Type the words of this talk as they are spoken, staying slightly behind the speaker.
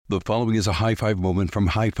The following is a high-five moment from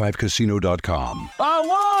highfivecasino.com. I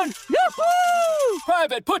won! Yahoo!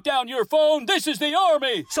 Private, put down your phone. This is the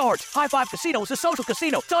Army. Sarge, High Five Casino is a social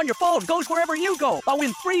casino. It's on your phone. Goes wherever you go. I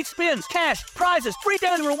win free spins, cash, prizes, free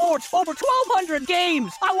daily rewards, over 1,200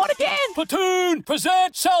 games. I won again. Platoon,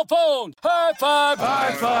 present cell phone. High Five.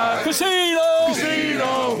 High Five. Casino.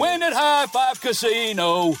 Casino. Win at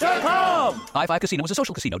highfivecasino.com. High Five Casino is a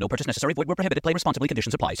social casino. No purchase necessary. Void where prohibited. Play responsibly.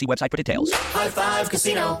 Conditions apply. See website for details. High Five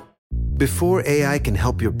Casino. Before AI can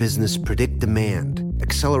help your business predict demand,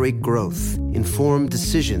 accelerate growth, inform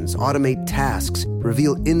decisions, automate tasks,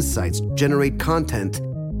 reveal insights, generate content,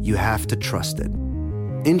 you have to trust it.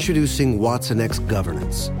 Introducing watsonx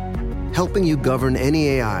Governance, helping you govern any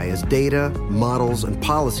AI as data, models, and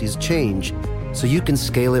policies change so you can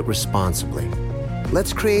scale it responsibly.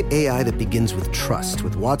 Let's create AI that begins with trust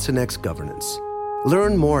with watsonx Governance.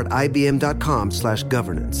 Learn more at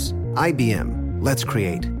ibm.com/governance. IBM, let's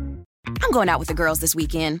create. I'm going out with the girls this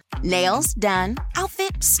weekend. Nails done,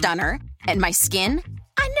 outfit stunner, and my skin?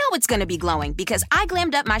 I know it's going to be glowing because I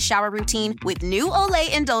glammed up my shower routine with new Olay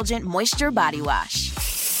Indulgent Moisture Body Wash.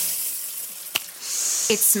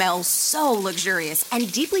 It smells so luxurious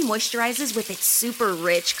and deeply moisturizes with its super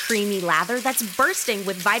rich, creamy lather that's bursting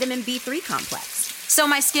with vitamin B3 complex. So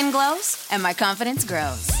my skin glows and my confidence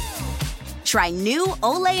grows. Try new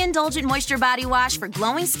Olay Indulgent Moisture Body Wash for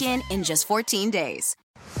glowing skin in just 14 days.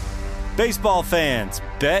 Baseball fans,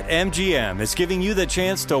 BetMGM is giving you the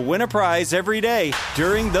chance to win a prize every day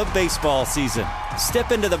during the baseball season.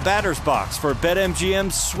 Step into the batter's box for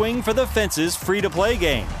BetMGM's Swing for the Fences free-to-play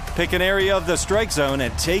game. Pick an area of the strike zone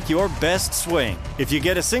and take your best swing. If you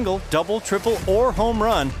get a single, double, triple, or home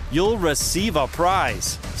run, you'll receive a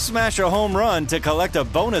prize. Smash a home run to collect a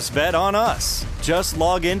bonus bet on us. Just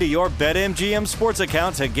log into your BetMGM sports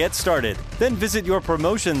account to get started. Then visit your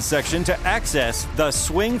promotions section to access the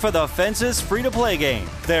Swing for the Fences free-to-play game.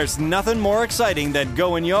 There's nothing more exciting than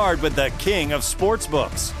going yard with the king of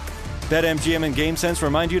sportsbooks. BetMGM and GameSense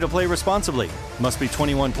remind you to play responsibly. Must be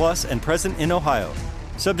 21 plus and present in Ohio.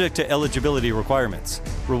 Subject to eligibility requirements.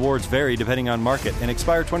 Rewards vary depending on market and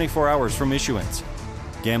expire 24 hours from issuance.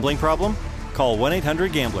 Gambling problem? Call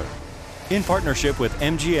 1-800-GAMBLER. In partnership with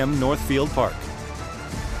MGM Northfield Park.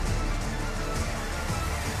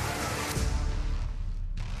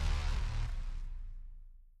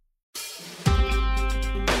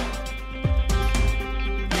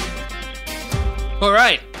 All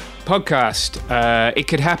right. Podcast. It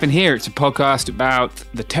Could Happen Here. It's a podcast about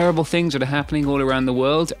the terrible things that are happening all around the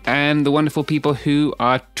world and the wonderful people who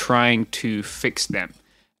are trying to fix them.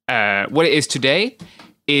 What it is today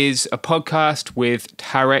is a podcast with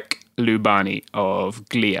Tarek Loubani of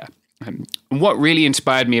Glia. And what really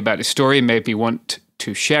inspired me about this story and made me want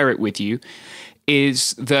to share it with you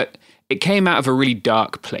is that it came out of a really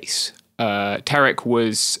dark place. Tarek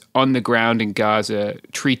was on the ground in Gaza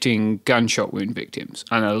treating gunshot wound victims,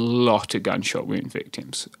 and a lot of gunshot wound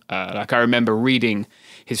victims. I remember reading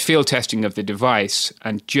his field testing of the device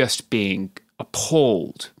and just being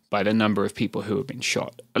appalled by the number of people who have been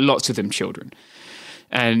shot, lots of them children.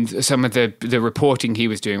 And some of the reporting he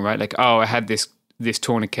was doing, right? Like, oh, I had this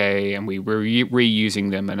tourniquet and we were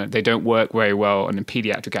reusing them and they don't work very well on a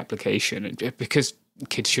pediatric application because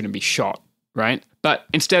kids shouldn't be shot. Right? But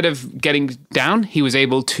instead of getting down, he was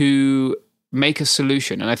able to make a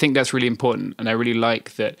solution. And I think that's really important. And I really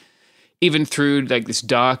like that even through like this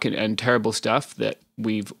dark and terrible stuff that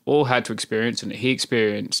we've all had to experience and that he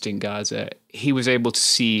experienced in Gaza, he was able to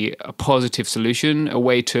see a positive solution, a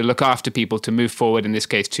way to look after people, to move forward, in this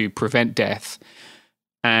case, to prevent death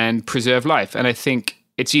and preserve life. And I think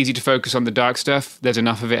it's easy to focus on the dark stuff. There's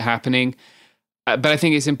enough of it happening. But I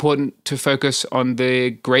think it's important to focus on the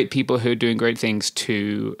great people who are doing great things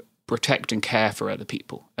to protect and care for other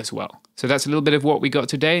people as well. So that's a little bit of what we got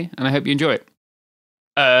today, and I hope you enjoy it.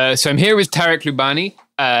 So I'm here with Tarek Loubani.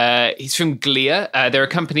 He's from Glia. They're a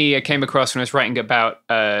company I came across when I was writing about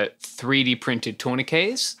 3D printed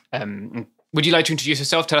tourniquets. Would you like to introduce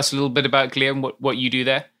yourself? Tell us a little bit about Glia and what you do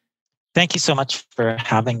there. Thank you so much for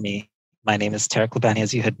having me. My name is Tarek Loubani,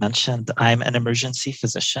 as you had mentioned. I'm an emergency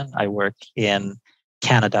physician. I work in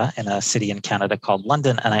Canada, in a city in Canada called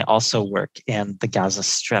London, and I also work in the Gaza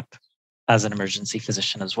Strip as an emergency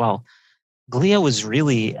physician as well. Glia was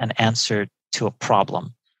really an answer to a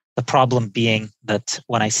problem. The problem being that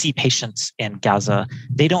when I see patients in Gaza,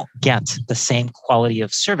 they don't get the same quality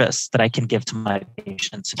of service that I can give to my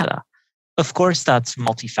patients in Canada. Of course, that's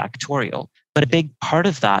multifactorial, but a big part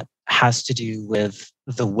of that has to do with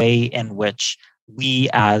the way in which we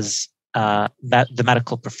as the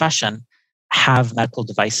medical profession have medical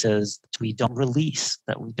devices that we don't release,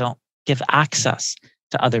 that we don't give access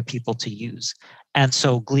to other people to use. And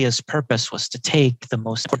so Glia's purpose was to take the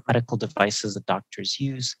most important medical devices that doctors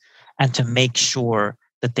use and to make sure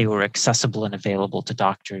that they were accessible and available to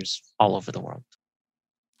doctors all over the world.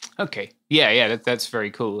 Okay. Yeah, that's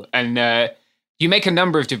very cool. And you make a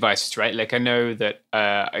number of devices, right? Like I know that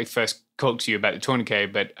I first talked to you about the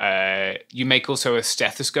tourniquet, but you make also a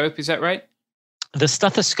stethoscope, is that right? The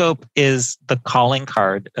stethoscope is the calling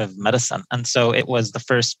card of medicine. And so it was the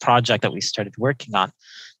first project that we started working on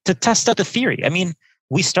to test out the theory. I mean,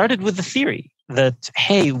 we started with the theory that,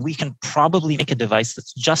 hey, we can probably make a device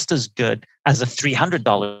that's just as good as a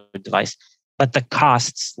 $300 device, but the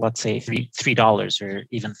costs, let's say $3 or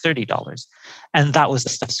even $30. And that was the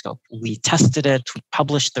stethoscope. We tested it, we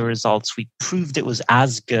published the results, we proved it was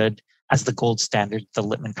as good as the gold standard, the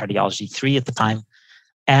Littmann Cardiology 3 at the time.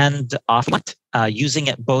 And off we went, using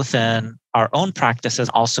it both in our own practices,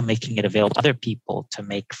 also making it available to other people to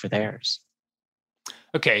make for theirs.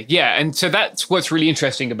 Okay, yeah. And so that's what's really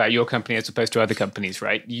interesting about your company as opposed to other companies,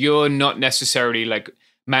 right? You're not necessarily like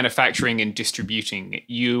manufacturing and distributing.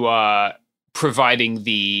 You are providing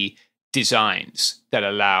the designs that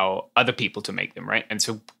allow other people to make them, right? And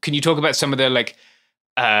so can you talk about some of the like,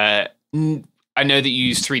 I know that you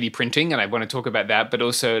use 3D printing and I want to talk about that, but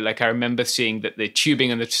also like I remember seeing that the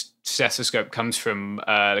tubing on the stethoscope comes from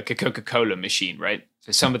like a Coca-Cola machine, right?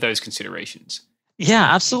 So some of those considerations.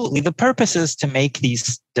 Yeah, absolutely. The purpose is to make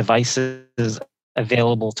these devices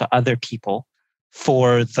available to other people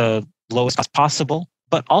for the lowest cost possible,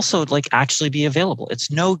 but also like actually be available.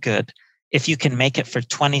 It's no good if you can make it for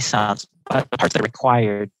 20 cents, but the parts that are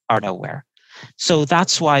required are nowhere. So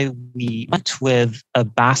that's why we went with a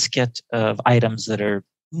basket of items that are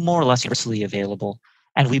more or less universally available,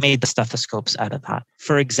 and we made the stethoscopes out of that.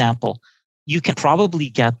 For example, you can probably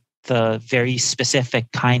get the very specific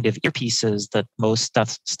kind of earpieces that most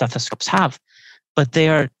stethoscopes have, but they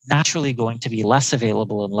are naturally going to be less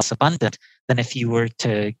available and less abundant than if you were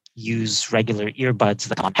to use regular earbuds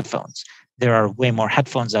that come on headphones. There are way more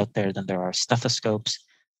headphones out there than there are stethoscopes.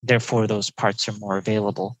 Therefore, those parts are more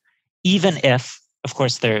available. Even if, of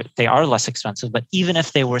course, they are less expensive, but even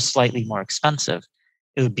if they were slightly more expensive,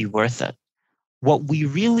 it would be worth it. What we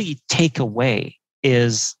really take away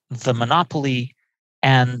is the monopoly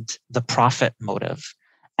and the profit motive.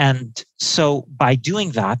 And so by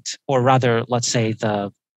doing that, or rather, let's say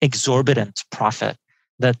the exorbitant profit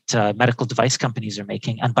that medical device companies are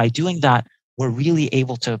making, and by doing that, we're really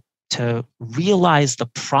able to realize the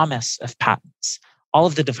promise of patents. All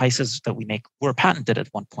of the devices that we make were patented at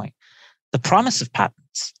one point. The promise of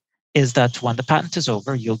patents is that when the patent is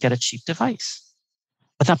over, you'll get a cheap device.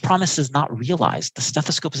 But that promise is not realized. The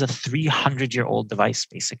stethoscope is a 300-year-old device,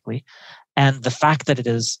 basically. And the fact that it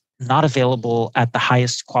is not available at the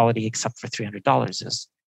highest quality except for $300 is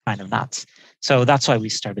kind of nuts. So that's why we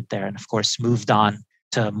started there. And of course, moved on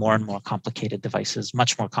to more and more complicated devices,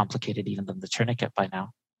 much more complicated even than the tourniquet by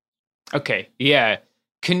now. Okay, yeah.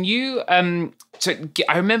 Can you, so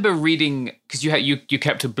I remember reading, because you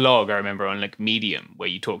kept a blog, I remember, on like Medium, where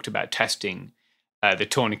you talked about testing the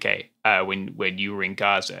tourniquet when you were in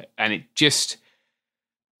Gaza. And it just,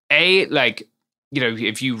 like, you know,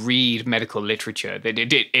 if you read medical literature,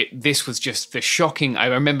 this was just the shocking, I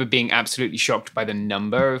remember being absolutely shocked by the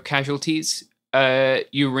number of casualties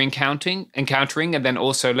you were encountering, and then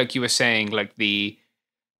also, like you were saying, like the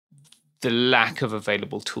lack of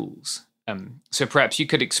available tools. So perhaps you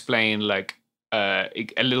could explain like a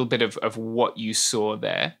little bit of what you saw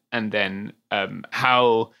there, and then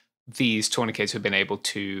how these tourniquets have been able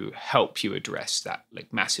to help you address that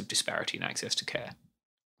like massive disparity in access to care.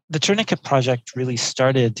 The tourniquet project really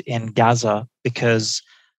started in Gaza because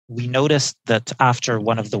we noticed that after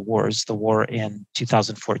one of the wars, the war in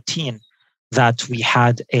 2014, that we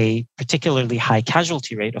had a particularly high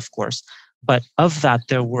casualty rate, of course, but of that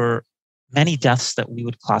there were many deaths that we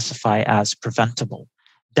would classify as preventable,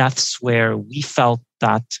 deaths where we felt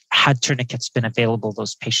that had tourniquets been available,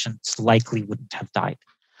 those patients likely wouldn't have died.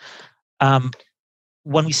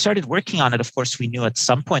 When we started working on it, of course, we knew at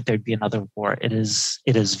some point there'd be another war. It is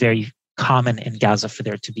very common in Gaza for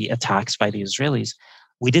there to be attacks by the Israelis.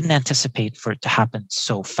 We didn't anticipate for it to happen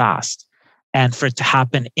so fast and for it to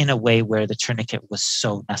happen in a way where the tourniquet was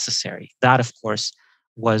so necessary. That, of course,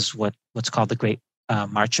 was what's called the Great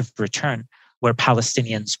March of Return, where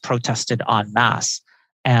Palestinians protested en masse.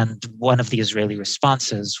 And one of the Israeli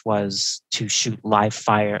responses was to shoot live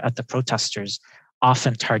fire at the protesters,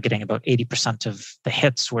 often targeting about 80% of the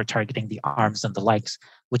hits were targeting the arms and the legs,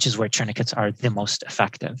 which is where tourniquets are the most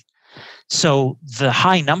effective. So the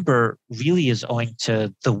high number really is owing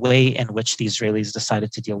to the way in which the Israelis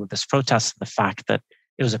decided to deal with this protest and the fact that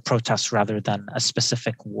It was a protest rather than a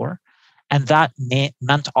specific war. And that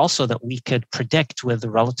meant also that we could predict with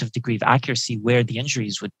a relative degree of accuracy where the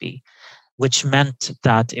injuries would be, which meant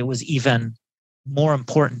that it was even more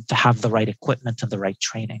important to have the right equipment and the right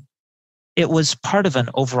training. It was part of an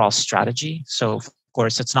overall strategy. So, of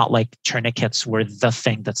course, it's not like tourniquets were the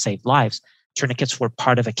thing that saved lives. Tourniquets were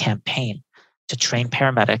part of a campaign to train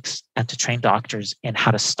paramedics and to train doctors in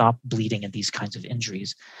how to stop bleeding in these kinds of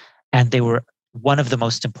injuries. And they were one of the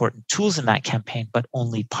most important tools in that campaign, but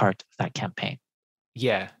only part of that campaign.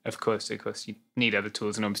 Yeah, of course. You need other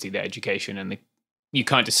tools, and obviously the education, and you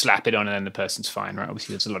can't just slap it on and then the person's fine, right?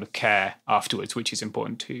 Obviously there's a lot of care afterwards, which is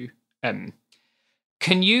important too.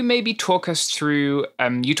 Can you maybe talk us through,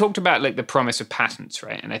 you talked about like the promise of patents,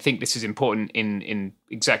 right? And I think this is important in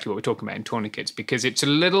exactly what we're talking about in tourniquets, because it's a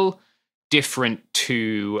little different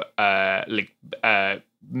to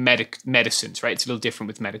medicines, right? It's a little different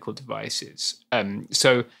with medical devices.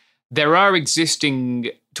 So there are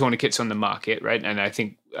existing tourniquets on the market, right? And I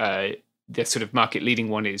think the sort of market leading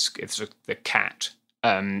one is the CAT.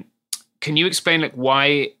 Can you explain like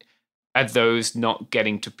why are those not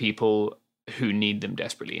getting to people who need them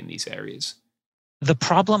desperately in these areas? The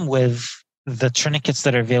problem with the tourniquets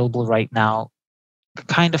that are available right now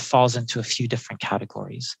kind of falls into a few different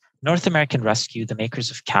categories. North American Rescue, the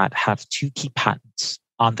makers of CAT, have 2 key patents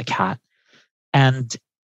on the CAT. And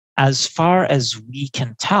as far as we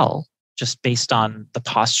can tell, just based on the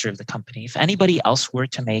posture of the company, if anybody else were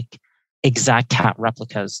to make exact CAT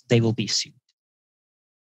replicas, they will be sued.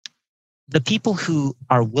 The people who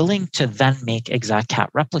are willing to then make exact CAT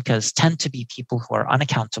replicas tend to be people who are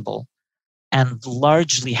unaccountable and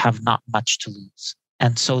largely have not much to lose.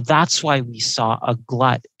 And so that's why we saw a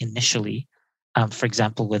glut initially, for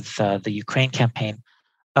example, with the Ukraine campaign,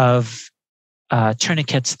 of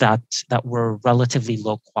tourniquets that were relatively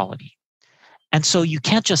low quality. And so you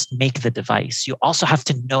can't just make the device. You also have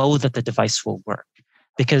to know that the device will work,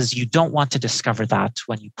 because you don't want to discover that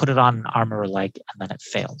when you put it on an arm or a leg and then it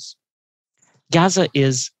fails. Gaza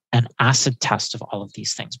is an acid test of all of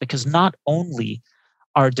these things, because not only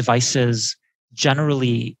are devices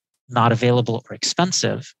generally not available or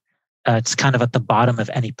expensive, it's kind of at the bottom of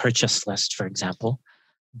any purchase list, for example,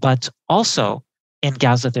 but also in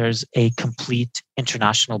Gaza, there's a complete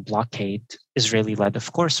international blockade, Israeli-led,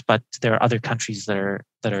 of course, but there are other countries that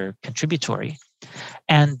are contributory.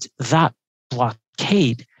 And that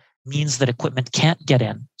blockade means that equipment can't get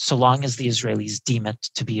in so long as the Israelis deem it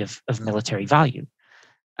to be of military value.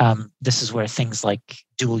 This is where things like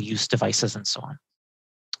dual-use devices and so on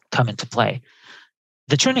come into play.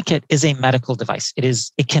 The tourniquet is a medical device.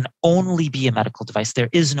 It can only be a medical device. There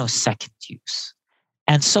is no second use.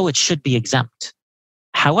 And so it should be exempt.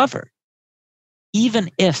 However,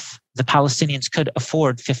 even if the Palestinians could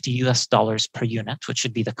afford $50 per unit, which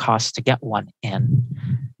would be the cost to get one in,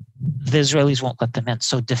 the Israelis won't let them in.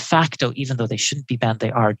 So de facto, even though they shouldn't be banned,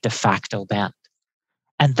 they are de facto banned.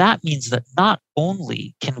 And that means that not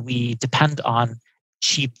only can we depend on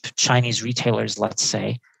cheap Chinese retailers, let's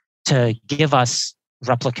say, to give us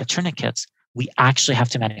replica tourniquets, we actually have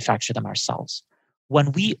to manufacture them ourselves.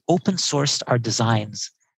 When we open sourced our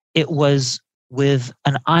designs, it was with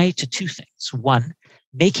an eye to 2 things. One,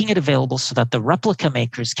 making it available so that the replica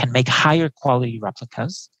makers can make higher quality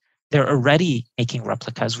replicas. They're already making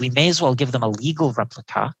replicas. We may as well give them a legal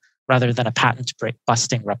replica rather than a patent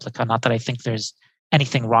busting replica. Not that I think there's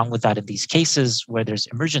anything wrong with that in these cases where there's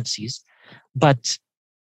emergencies, but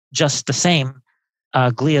just the same,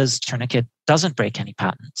 Glia's tourniquet doesn't break any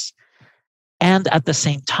patents. And at the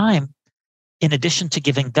same time, in addition to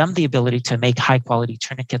giving them the ability to make high quality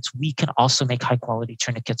tourniquets, we can also make high quality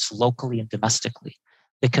tourniquets locally and domestically.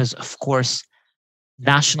 Because of course,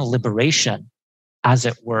 national liberation, as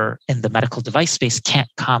it were, in the medical device space can't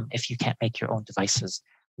come if you can't make your own devices.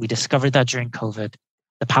 We discovered that during COVID.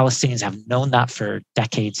 The Palestinians have known that for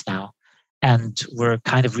decades now. And we're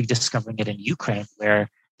kind of rediscovering it in Ukraine,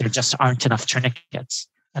 where there just aren't enough tourniquets.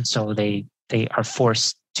 And so they are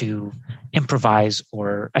forced to improvise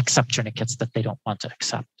or accept tourniquets that they don't want to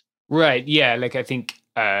accept. Right. Yeah. Like I think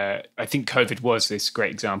COVID was this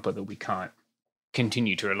great example that we can't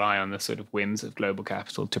continue to rely on the sort of whims of global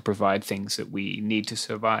capital to provide things that we need to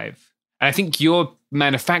survive. And I think your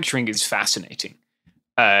manufacturing is fascinating.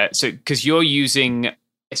 So because you're using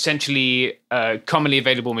essentially commonly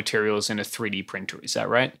available materials in a 3D printer, is that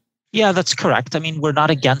right? Yeah, that's correct. I mean, we're not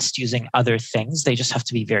against using other things. They just have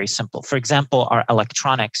to be very simple. For example, our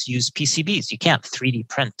electronics use PCBs. You can't 3D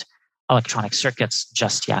print electronic circuits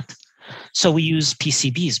just yet. So we use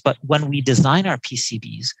PCBs. But when we design our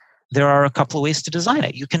PCBs, there are a couple of ways to design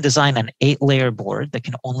it. You can design an 8-layer board that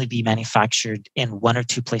can only be manufactured in 1 or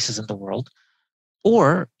 2 places in the world.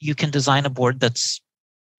 Or you can design a board that's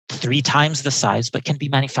 3 times the size, but can be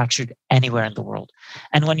manufactured anywhere in the world.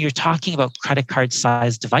 And when you're talking about credit card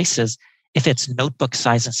size devices, if it's notebook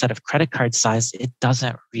size instead of credit card size, it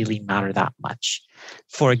doesn't really matter that much.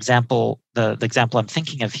 For example, the example I'm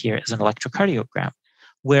thinking of here is an electrocardiogram,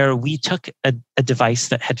 where we took a device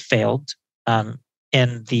that had failed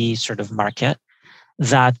in the sort of market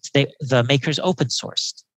that the makers open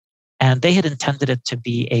sourced. And they had intended it to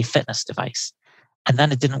be a fitness device. And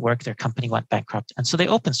then it didn't work. Their company went bankrupt. And so they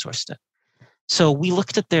open sourced it. So we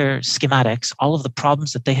looked at their schematics, all of the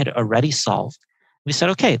problems that they had already solved. We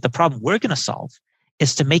said, okay, the problem we're going to solve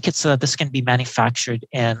is to make it so that this can be manufactured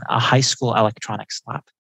in a high school electronics lab.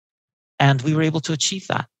 And we were able to achieve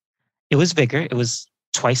that. It was bigger. It was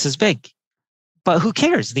twice as big. But who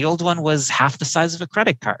cares? The old one was half the size of a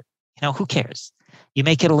credit card. Who cares? You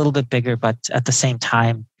make it a little bit bigger, but at the same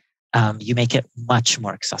time, you make it much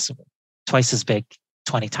more accessible. Twice as big,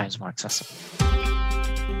 20 times more accessible.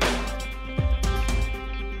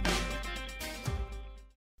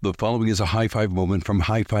 The following is a high five moment from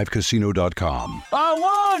highfivecasino.com. I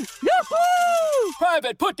won! Yahoo!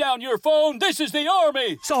 Private, put down your phone. This is the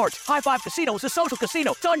Army. Sarge, High Five Casino is a social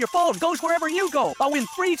casino. It's on your phone, goes wherever you go. I win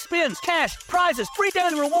free spins, cash, prizes, free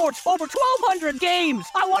daily rewards, over 1,200 games.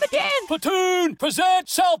 I won again. Platoon, present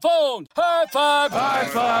cell phone. High Five. High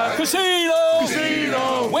Five. Casino.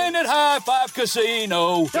 Casino. Win at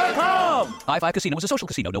highfivecasino.com. High Five Casino is a social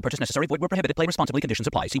casino. No purchase necessary. Void where prohibited. Play responsibly. Conditions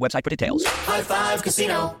apply. See website for details. High Five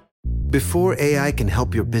Casino. Before AI can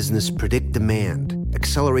help your business predict demand,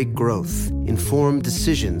 accelerate growth, inform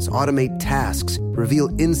decisions, automate tasks, reveal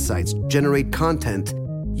insights, generate content,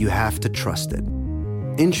 you have to trust it.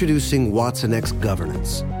 Introducing watsonx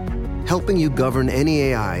Governance, helping you govern any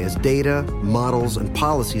AI as data, models, and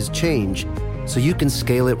policies change so you can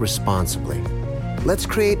scale it responsibly. Let's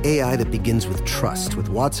create AI that begins with trust with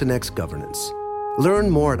watsonx Governance. Learn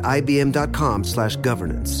more at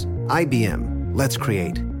ibm.com/governance. IBM, let's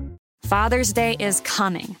create. Father's Day is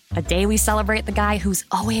coming, a day we celebrate the guy who's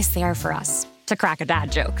always there for us. To crack a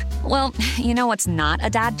dad joke. Well, you know what's not a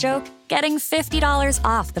dad joke? Getting $50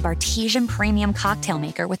 off the Bartesian Premium Cocktail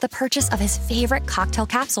Maker with the purchase of his favorite cocktail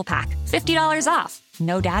capsule pack. $50 off.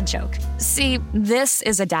 No dad joke. See, this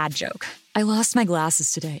is a dad joke. I lost my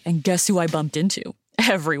glasses today, and guess who I bumped into?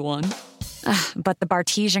 Everyone. But the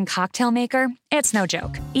Bartesian Cocktail Maker, it's no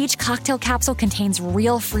joke. Each cocktail capsule contains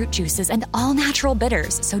real fruit juices and all-natural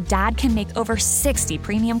bitters, so Dad can make over 60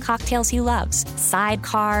 premium cocktails he loves.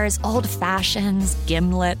 Sidecars, old fashions,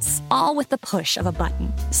 gimlets, all with the push of a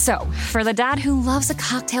button. So, for the dad who loves a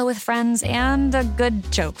cocktail with friends and a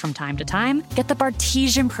good joke from time to time, get the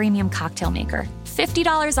Bartesian Premium Cocktail Maker.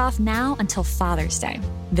 $50 off now until Father's Day.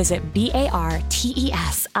 Visit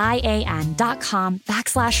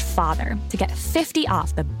BARTESIAN.com/father to get 50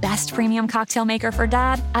 off the best premium cocktail maker for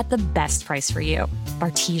dad at the best price for you.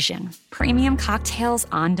 Bartesian, premium cocktails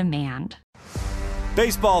on demand.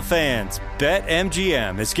 Baseball fans,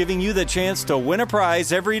 BetMGM is giving you the chance to win a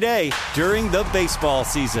prize every day during the baseball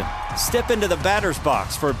season. Step into the batter's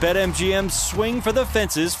box for BetMGM's Swing for the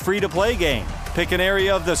Fences free-to-play game. Pick an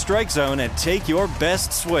area of the strike zone and take your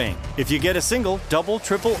best swing. If you get a single, double,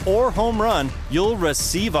 triple, or home run, you'll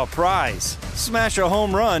receive a prize. Smash a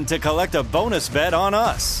home run to collect a bonus bet on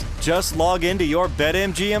us. Just log into your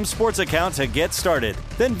BetMGM sports account to get started.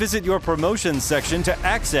 Then visit your promotions section to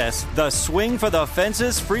access the Swing for the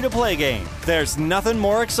Fences free-to-play game. There's nothing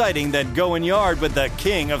more exciting than going yard with the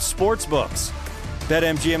king of sportsbooks.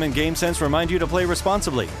 BetMGM and GameSense remind you to play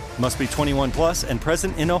responsibly. Must be 21 plus and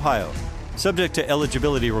present in Ohio. Subject to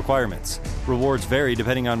eligibility requirements. Rewards vary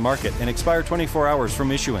depending on market and expire 24 hours from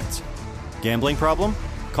issuance. Gambling problem?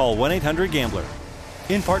 Call 1-800-GAMBLER.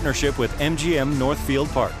 In partnership with MGM Northfield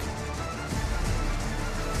Park.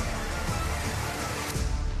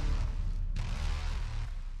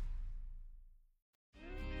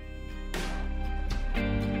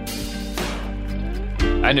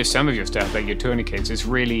 I know some of your stuff, like your tourniquets, is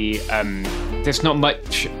really, there's not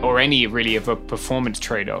much or any really of a performance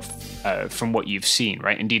trade-off from what you've seen,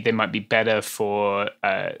 right? Indeed, they might be better for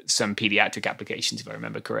some pediatric applications, if I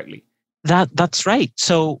remember correctly. That's right.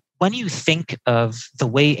 So when you think of the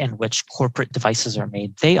way in which corporate devices are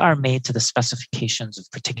made, they are made to the specifications of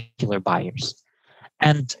particular buyers.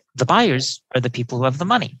 And the buyers are the people who have the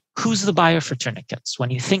money. Who's the buyer for tourniquets? When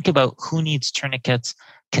you think about who needs tourniquets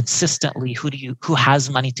consistently, who has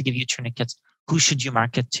money to give you tourniquets, who should you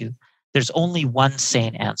market to? There's only one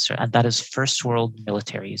sane answer, and that is first world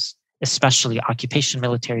militaries, especially occupation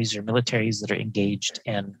militaries or militaries that are engaged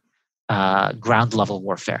in ground level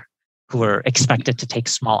warfare, who were expected to take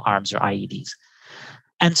small arms or IEDs.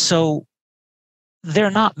 And so there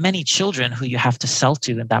are not many children who you have to sell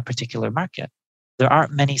to in that particular market. There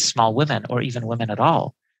aren't many small women or even women at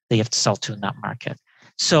all that you have to sell to in that market.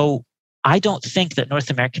 So I don't think that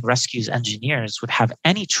North American Rescue's engineers would have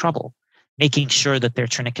any trouble making sure that their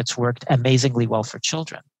tourniquets worked amazingly well for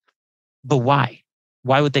children. But why?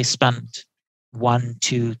 Why would they spend $1,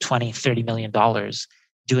 $2, $20, $30 million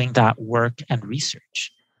doing that work and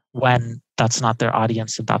research when that's not their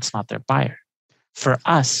audience and that's not their buyer? For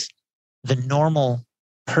us, the normal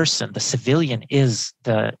person, the civilian, is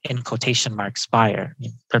the, in quotation marks, buyer. I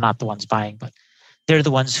mean, they're not the ones buying, but they're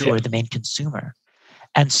the ones who are the main consumer.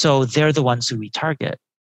 And so they're the ones who we target.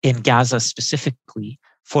 In Gaza specifically,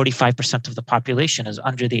 45% of the population is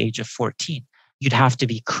under the age of 14. You'd have to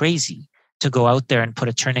be crazy to go out there and put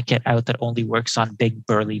a tourniquet out that only works on big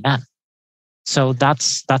burly men. So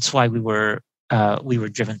that's why we were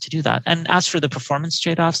driven to do that. And as for the performance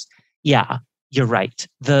trade-offs, yeah, you're right.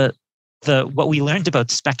 What we learned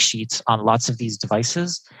about spec sheets on lots of these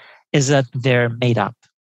devices is that they're made up.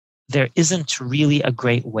 There isn't really a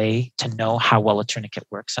great way to know how well a tourniquet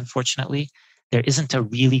works, unfortunately. There isn't a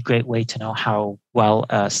really great way to know how well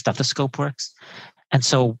a stethoscope works. And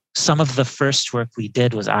so some of the first work we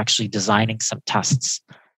did was actually designing some tests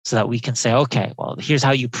so that we can say, okay, well, here's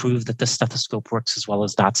how you prove that this stethoscope works as well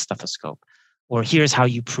as that stethoscope. Or here's how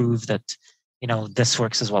you prove that, this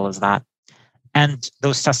works as well as that. And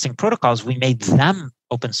those testing protocols, we made them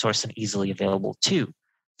open source and easily available too.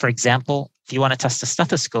 For example, if you want to test a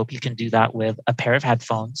stethoscope, you can do that with a pair of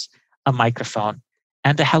headphones, a microphone,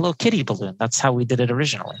 and a Hello Kitty balloon. That's how we did it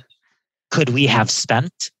originally. Could we have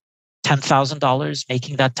spent $10,000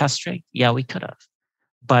 making that test rig? Yeah, we could have.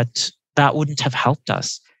 But that wouldn't have helped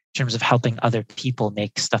us in terms of helping other people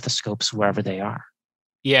make stethoscopes wherever they are.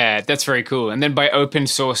 Yeah, that's very cool. And then by open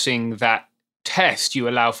sourcing that test, you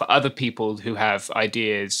allow for other people who have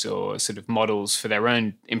ideas or sort of models for their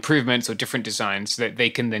own improvements or different designs so that they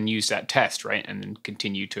can then use that test, right? And then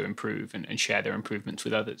continue to improve and share their improvements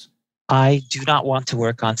with others. I do not want to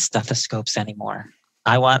work on stethoscopes anymore.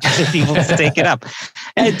 I want other people to take it up.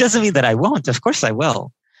 And it doesn't mean that I won't. Of course I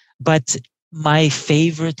will. But my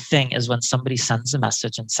favorite thing is when somebody sends a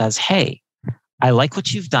message and says, hey, I like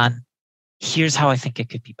what you've done. Here's how I think it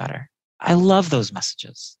could be better. I love those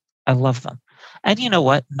messages. I love them. And you know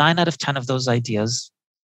what? 9 out of 10 of those ideas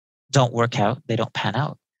don't work out. They don't pan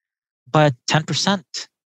out. But 10%,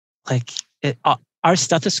 our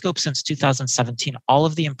stethoscope since 2017, all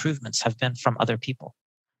of the improvements have been from other people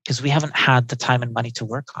because we haven't had the time and money to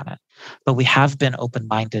work on it. But we have been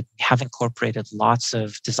open-minded. We have incorporated lots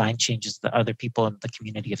of design changes that other people in the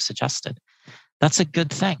community have suggested. That's a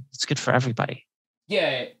good thing. It's good for everybody.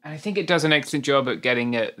 Yeah, I think it does an excellent job at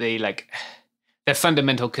getting at the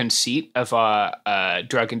fundamental conceit of our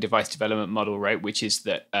drug and device development model, right? Which is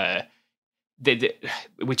that,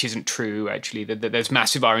 which isn't true actually. That there's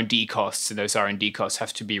massive R&D costs, and those R&D costs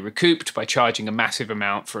have to be recouped by charging a massive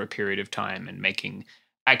amount for a period of time and making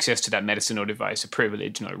access to that medicine or device a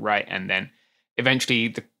privilege, not a right. And then eventually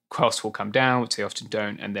the costs will come down, which they often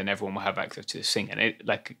don't, and then everyone will have access to this thing. And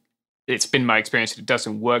it's been my experience that it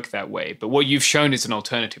doesn't work that way. But what you've shown is an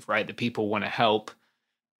alternative, right? That people want to help,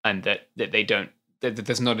 and that they don't. That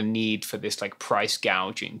there's not a need for this price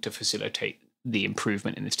gouging to facilitate the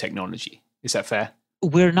improvement in this technology. Is that fair?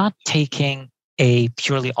 We're not taking a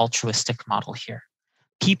purely altruistic model here.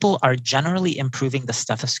 People are generally improving the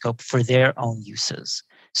stethoscope for their own uses.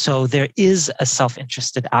 So there is a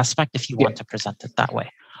self-interested aspect if you want to present it that way.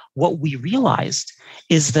 What we realized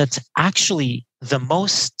is that actually the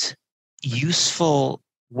most useful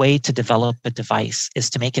way to develop a device is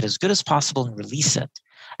to make it as good as possible and release it,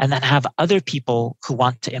 and then have other people who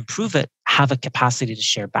want to improve it have a capacity to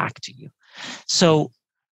share back to you. So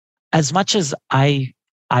as much as I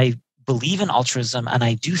believe in altruism, and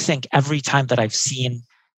I do think every time that I've seen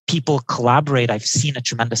people collaborate, I've seen a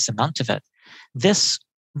tremendous amount of it. This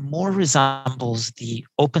more resembles the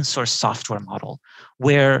open source software model,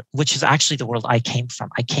 which is actually the world I came from.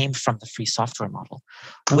 I came from the free software model,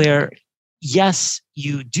 where yes,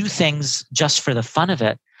 you do things just for the fun of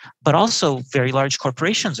it, but also very large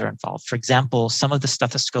corporations are involved. For example, some of the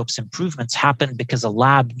stethoscope's improvements happened because a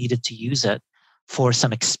lab needed to use it for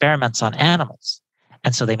some experiments on animals.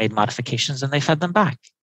 And so they made modifications and they fed them back.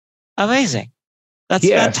 Amazing. That's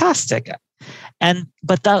fantastic.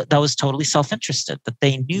 But that was totally self-interested, that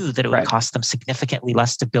they knew that it would cost them significantly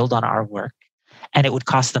less to build on our work, and it would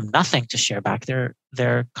cost them nothing to share back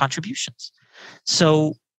their contributions.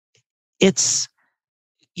 So it's,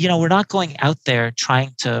 we're not going out there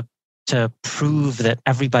trying to to prove that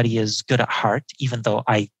everybody is good at heart, even though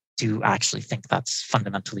I do actually think that's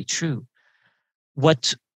fundamentally true.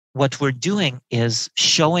 What we're doing is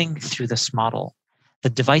showing through this model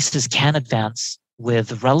that devices can advance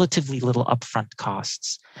with relatively little upfront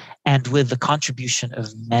costs and with the contribution of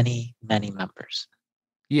many, many members.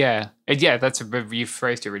 Yeah, you've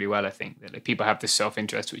phrased it really well. I think that people have this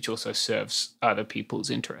self-interest, which also serves other people's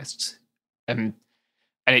interests, and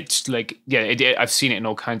it's like, I've seen it in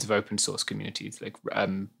all kinds of open source communities. Like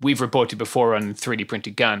we've reported before on 3D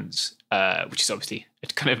printed guns, which is obviously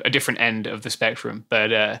kind of a different end of the spectrum,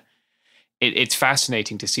 but it's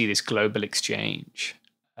fascinating to see this global exchange.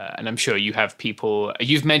 And I'm sure you have people.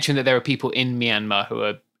 You've mentioned that there are people in Myanmar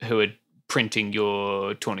who are printing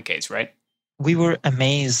your tourniquets, right? We were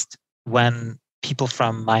amazed when people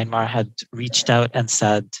from Myanmar had reached out and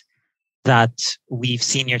said that we've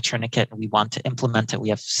seen your tourniquet and we want to implement it. We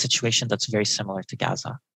have a situation that's very similar to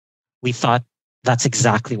Gaza. We thought that's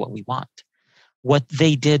exactly what we want. What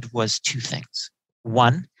they did was two things.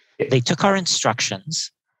 One, they took our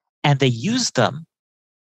instructions and they used them,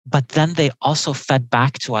 but then they also fed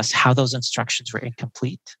back to us how those instructions were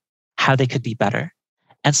incomplete, how they could be better,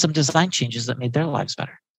 and some design changes that made their lives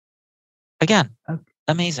better. Again,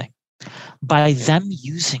 amazing. By them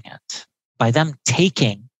using it, by them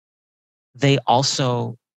taking, they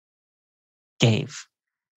also gave.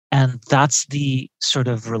 And that's the sort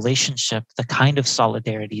of relationship, the kind of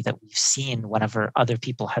solidarity that we've seen whenever other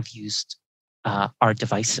people have used our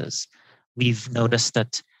devices. We've noticed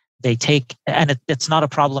that they take, and it's not a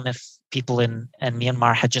problem if people in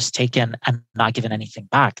Myanmar had just taken and not given anything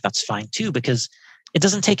back. That's fine too, because it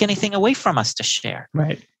doesn't take anything away from us to share.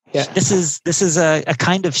 Right. Yeah. This is a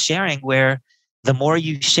kind of sharing where the more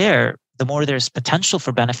you share, the more there's potential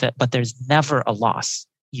for benefit, but there's never a loss.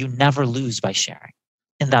 You never lose by sharing.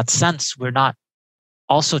 In that sense, we're not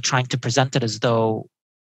also trying to present it as though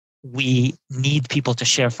we need people to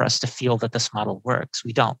share for us to feel that this model works.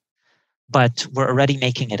 We don't. But we're already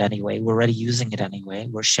making it anyway. We're already using it anyway.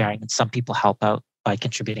 We're sharing, and some people help out by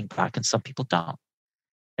contributing back, and some people don't.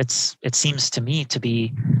 It seems to me to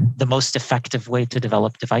be the most effective way to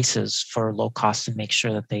develop devices for low cost and make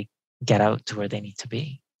sure that they get out to where they need to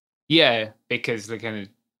be. Yeah, because the kind of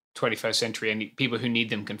 21st century and people who need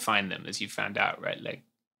them can find them, as you found out, right? Like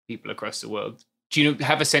people across the world. Do you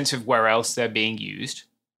have a sense of where else they're being used?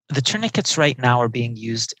 The tourniquets right now are being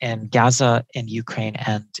used in Gaza, in Ukraine,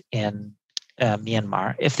 and in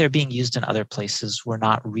Myanmar. If they're being used in other places, we're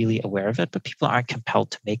not really aware of it, but people aren't compelled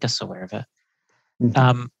to make us aware of it.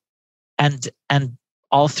 Mm-hmm. And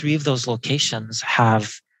all three of those locations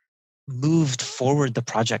have moved forward the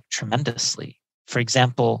project tremendously. For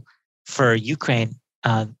example, for Ukraine,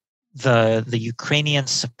 the Ukrainian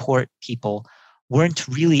support people weren't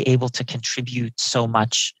really able to contribute so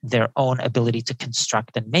much their own ability to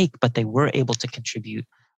construct and make, but they were able to contribute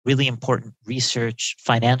really important research,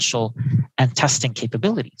 financial, and testing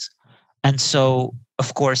capabilities. And so,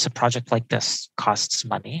 of course, a project like this costs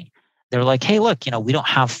money. They're like, hey, look, we don't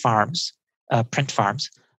have farms, print farms,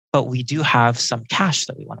 but we do have some cash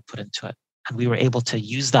that we want to put into it. And we were able to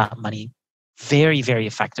use that money very, very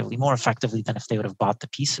effectively, more effectively than if they would have bought the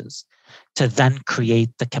pieces, to then create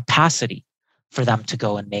the capacity for them to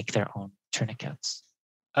go and make their own tourniquets.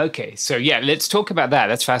 Okay, so let's talk about that.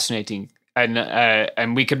 That's fascinating.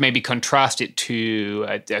 And we could maybe contrast it to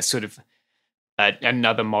a sort of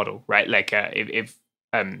another model, right? Like if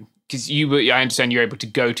because I understand you're able to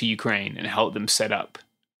go to Ukraine and help them set up,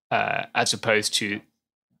 as opposed to,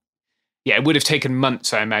 it would have taken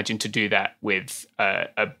months, I imagine, to do that with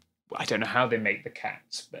I don't know how they make the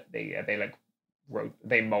cats, but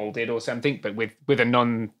they mold it or something, but with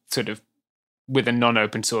a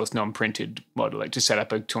non-open source, non-printed model, like to set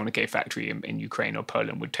up a tourniquet factory in Ukraine or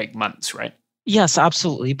Poland would take months, right? Yes,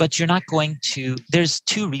 absolutely. But you're not going to. There's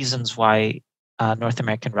two reasons why North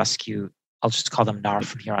American Rescue, I'll just call them NAR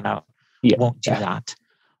from here on out, won't do that.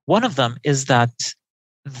 One of them is that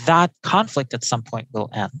conflict at some point will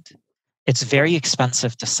end. It's very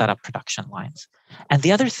expensive to set up production lines. And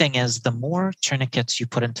the other thing is, the more tourniquets you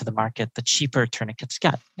put into the market, the cheaper tourniquets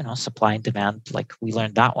get. Supply and demand, like we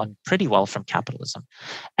learned that one pretty well from capitalism.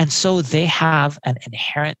 And so they have an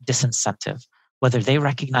inherent disincentive, whether they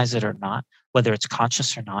recognize it or not, whether it's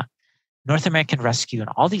conscious or not. North American Rescue and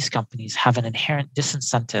all these companies have an inherent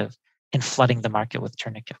disincentive in flooding the market with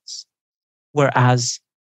tourniquets, whereas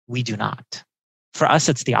we do not. For us,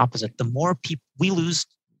 it's the opposite. The more people we lose,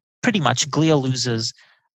 pretty much Glia loses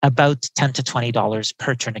about $10 to $20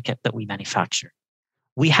 per tourniquet that we manufacture.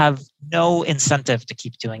 We have no incentive to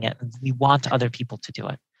keep doing it, and we want other people to do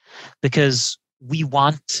it because we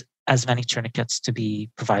want as many tourniquets to be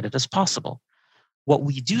provided as possible. What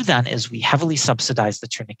we do then is we heavily subsidize the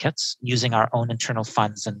tourniquets using our own internal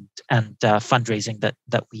funds and fundraising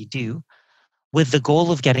that we do, with the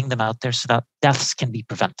goal of getting them out there so that deaths can be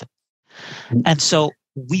prevented. And so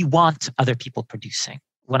we want other people producing.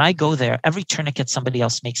 When I go there, every tourniquet somebody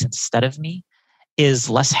else makes instead of me is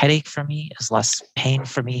less headache for me, is less pain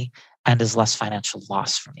for me, and is less financial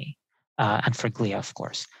loss for me, and for GLIA, of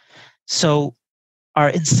course. So our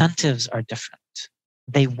incentives are different.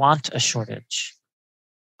 They want a shortage,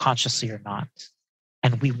 consciously or not,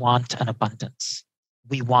 and we want an abundance.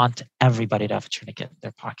 We want everybody to have a tourniquet in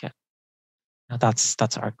their pocket. Now, that's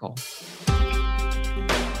our goal.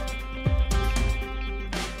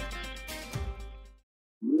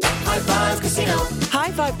 High Five Casino.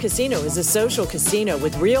 High Five Casino is a social casino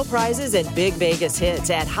with real prizes and big Vegas hits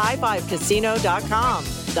at highfivecasino.com.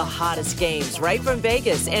 The hottest games right from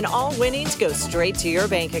Vegas, and all winnings go straight to your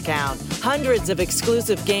bank account. Hundreds of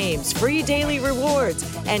exclusive games, free daily rewards,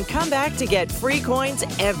 and come back to get free coins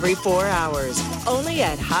every 4 hours. Only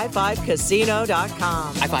at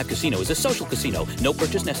highfivecasino.com. High Five Casino is a social casino. No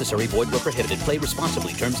purchase necessary. Void where prohibited. Play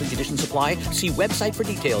responsibly. Terms and conditions apply. See website for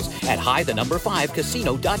details at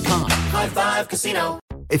high5casino.com. High Five Casino.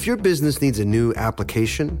 If your business needs a new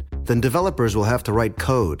application, then developers will have to write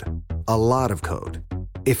code. A lot of code.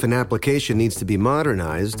 If an application needs to be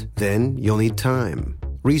modernized, then you'll need time,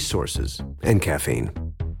 resources, and caffeine.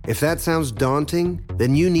 If that sounds daunting,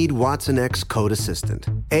 then you need Watson X Code Assistant,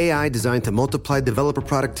 AI designed to multiply developer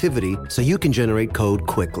productivity so you can generate code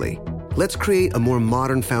quickly. Let's create a more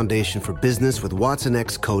modern foundation for business with Watson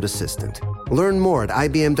X Code Assistant. Learn more at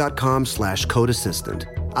ibm.com/code assistant.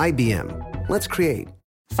 IBM. Let's create.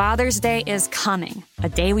 Father's Day is coming, a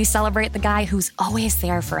day we celebrate the guy who's always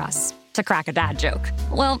there for us. To crack a dad joke.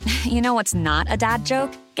 Well, you know what's not a dad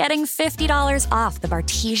joke? Getting $50 off the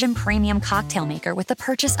Bartesian Premium Cocktail Maker with the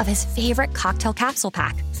purchase of his favorite cocktail capsule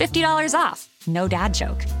pack. $50 off. No dad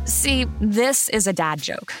joke. See, this is a dad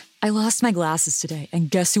joke. I lost my glasses today, and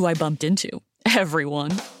guess who I bumped into?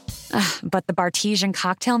 Everyone. But the Bartesian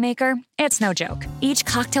Cocktail Maker, it's no joke. Each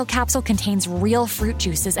cocktail capsule contains real fruit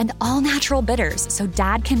juices and all-natural bitters, so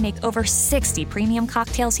Dad can make over 60 premium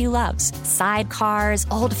cocktails he loves. Sidecars,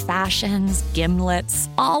 old fashions, gimlets,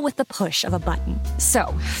 all with the push of a button. So,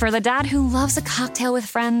 for the dad who loves a cocktail with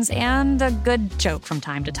friends and a good joke from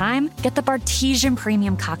time to time, get the Bartesian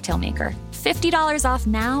Premium Cocktail Maker. $50 off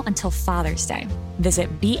now until Father's Day. Visit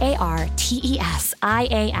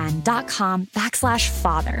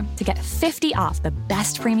BARTESIAN.com/father to get 50 off the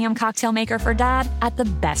best premium cocktail maker for dad at the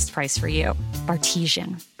best price for you.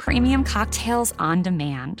 Bartesian. Premium cocktails on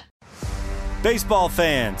demand. Baseball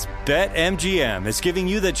fans, BetMGM is giving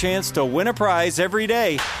you the chance to win a prize every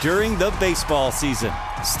day during the baseball season.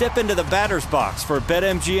 Step into the batter's box for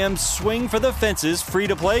BetMGM's Swing for the Fences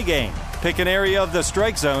free-to-play game. Pick an area of the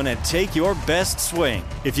strike zone and take your best swing.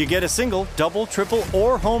 If you get a single, double, triple,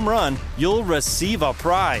 or home run, you'll receive a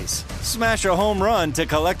prize. Smash a home run to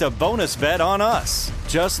collect a bonus bet on us.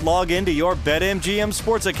 Just log into your BetMGM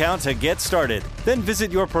sports account to get started. Then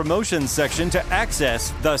visit your promotions section to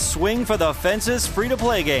access the Swing for the Fences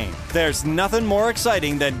free-to-play game. There's nothing more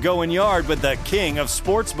exciting than going yard with the king of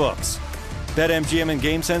sportsbooks. BetMGM and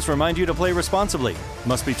GameSense remind you to play responsibly.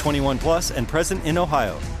 Must be 21 plus and present in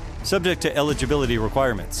Ohio. Subject to eligibility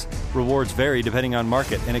requirements. Rewards vary depending on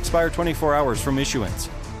market and expire 24 hours from issuance.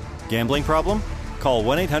 Gambling problem? Call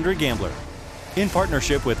 1-800-GAMBLER. In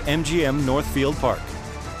partnership with MGM Northfield Park.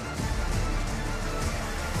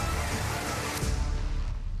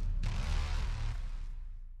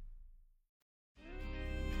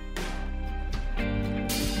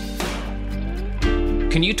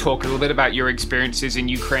 Can you talk a little bit about your experiences in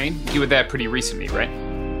Ukraine? You were there pretty recently, right?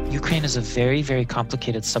 Ukraine is a very, very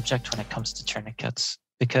complicated subject when it comes to tourniquets,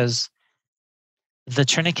 because the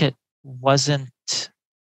tourniquet wasn't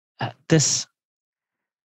this.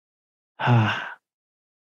 I'm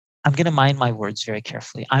going to mind my words very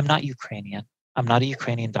carefully. I'm not Ukrainian. I'm not a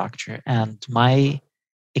Ukrainian doctor, and my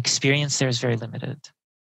experience there is very limited.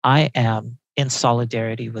 I am in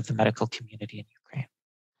solidarity with the medical community in Ukraine.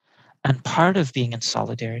 And part of being in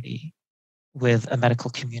solidarity with a medical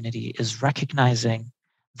community is recognizing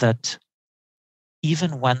that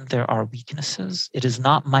even when there are weaknesses, it is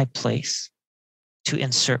not my place to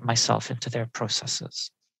insert myself into their processes.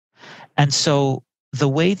 And so the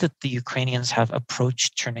way that the Ukrainians have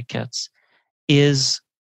approached tourniquets is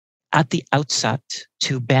at the outset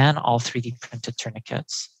to ban all 3D printed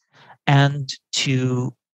tourniquets and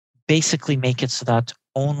to basically make it so that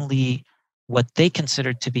only what they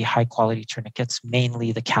considered to be high quality tourniquets,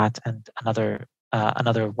 mainly the CAT and another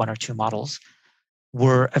one or two models,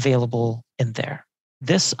 were available in there.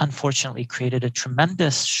 This unfortunately created a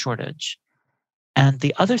tremendous shortage. And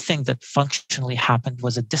the other thing that functionally happened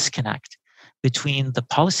was a disconnect between the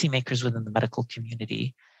policymakers within the medical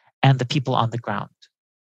community and the people on the ground.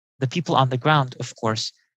 The people on the ground, of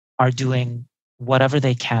course, are doing whatever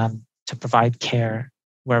they can to provide care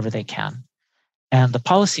wherever they can. And the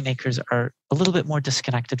policymakers are a little bit more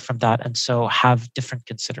disconnected from that and so have different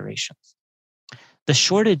considerations. The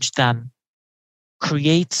shortage then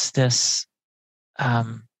creates this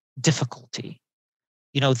difficulty.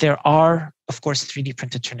 There are, of course, 3D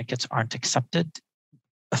printed tourniquets aren't accepted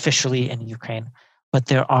officially in Ukraine, but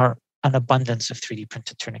there are an abundance of 3D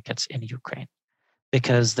printed tourniquets in Ukraine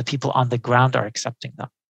because the people on the ground are accepting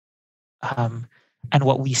them. And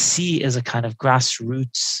what we see is a kind of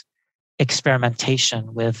grassroots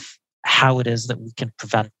experimentation with how it is that we can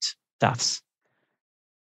prevent deaths.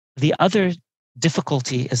 The other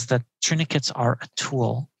difficulty is that tourniquets are a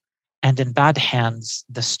tool, and in bad hands,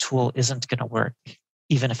 this tool isn't going to work,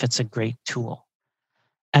 even if it's a great tool.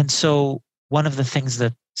 And so one of the things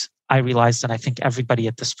that I realized, and I think everybody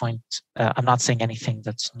at this point, I'm not saying anything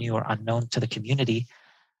that's new or unknown to the community,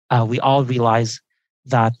 we all realize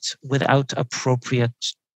that without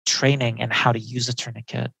appropriate training in how to use a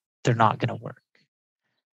tourniquet, they're not going to work.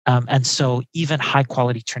 And so even high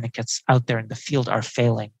quality tourniquets out there in the field are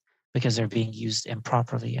failing because they're being used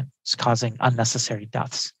improperly and it's causing unnecessary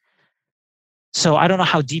deaths. So I don't know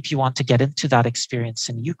how deep you want to get into that experience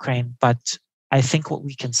in Ukraine, but I think what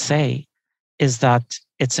we can say is that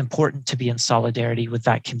it's important to be in solidarity with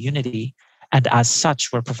that community. And as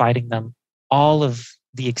such, we're providing them all of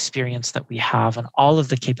the experience that we have and all of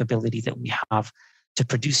the capability that we have to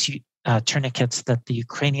produce tourniquets that the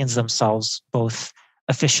Ukrainians themselves, both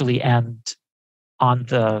officially and on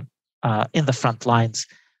the in the front lines,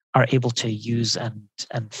 are able to use and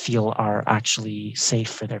feel are actually safe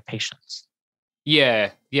for their patients. Yeah,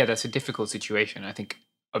 that's a difficult situation. I think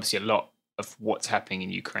obviously a lot of what's happening in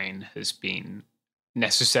Ukraine has been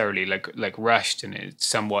necessarily like rushed, and it's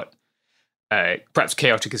somewhat perhaps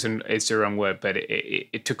chaotic is the wrong word, but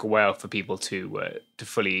it took a while for people to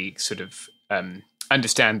fully sort of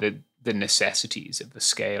understand the necessities of the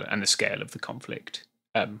scale of the conflict,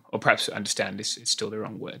 or perhaps understand is still the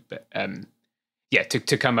wrong word, but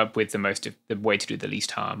to come up with the way to do the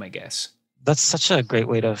least harm, I guess. That's such a great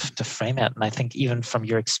way to frame it. And I think even from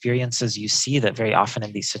your experiences, you see that very often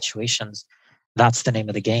in these situations, that's the name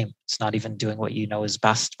of the game. It's not even doing what you know is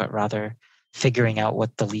best, but rather figuring out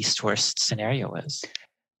what the least worst scenario is.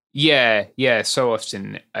 Yeah. So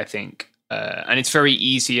often, I think, and it's very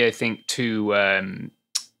easy, I think, to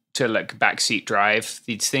like backseat drive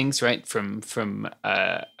these things, right? From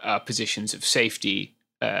our positions of safety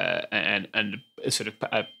and sort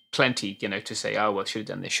of plenty, to say, oh, well, should have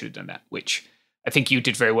done this, should have done that, which I think you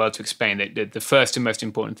did very well to explain that the first and most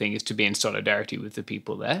important thing is to be in solidarity with the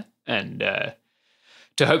people there and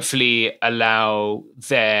to hopefully allow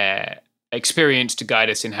their experience to guide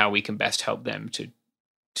us in how we can best help them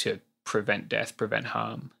to prevent death, prevent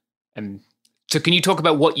harm. And so can you talk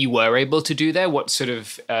about what you were able to do there? What sort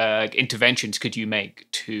of interventions could you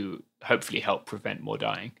make to hopefully help prevent more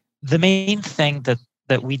dying? The main thing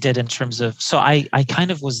that we did in terms of, so I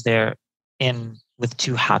kind of was there with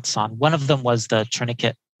two hats on. One of them was the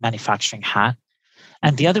tourniquet manufacturing hat.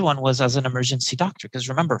 And the other one was as an emergency doctor. Because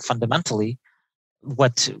remember, fundamentally,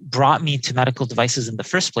 what brought me to medical devices in the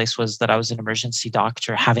first place was that I was an emergency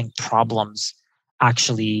doctor having problems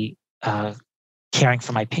actually caring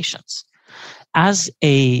for my patients. As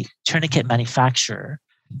a tourniquet manufacturer,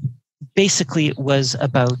 basically it was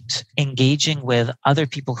about engaging with other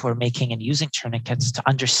people who are making and using tourniquets to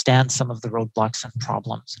understand some of the roadblocks and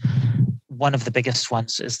problems. One of the biggest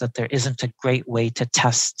ones is that there isn't a great way to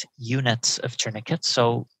test units of tourniquets.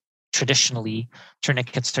 So traditionally,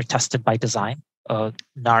 tourniquets are tested by design.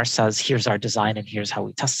 NAR says, here's our design and here's how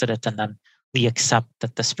we tested it. And then we accept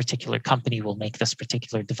that this particular company will make this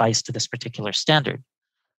particular device to this particular standard.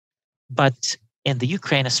 But in the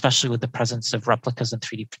Ukraine, especially with the presence of replicas and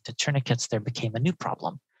 3D printed tourniquets, there became a new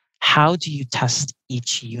problem. How do you test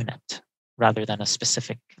each unit rather than a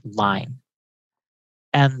specific line?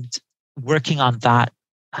 And working on that,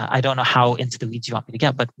 I don't know how into the weeds you want me to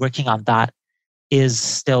get, but working on that is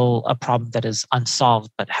still a problem that is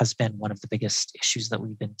unsolved, but has been one of the biggest issues that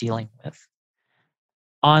we've been dealing with.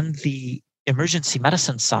 On the emergency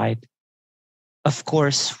medicine side, of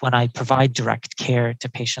course, when I provide direct care to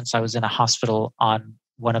patients, I was in a hospital on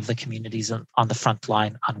one of the communities on the front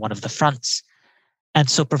line, on one of the fronts. And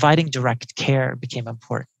so providing direct care became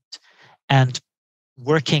important. And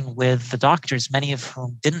working with the doctors, many of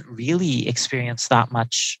whom didn't really experience that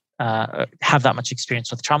much have that much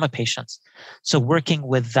experience with trauma patients. So working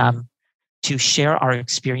with them to share our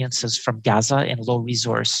experiences from Gaza in low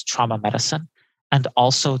resource trauma medicine, and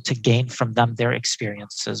also to gain from them their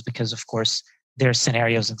experiences, because of course their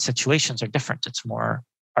scenarios and situations are different. It's more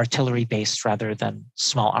artillery based rather than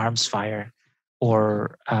small arms fire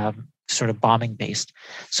or sort of bombing based.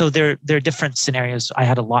 So they're different scenarios. I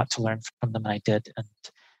had a lot to learn from them, and I did.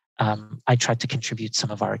 And I tried to contribute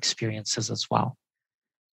some of our experiences as well.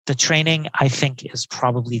 The training, I think, is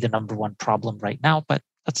probably the number one problem right now, but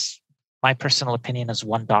that's my personal opinion as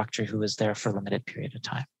one doctor who is there for a limited period of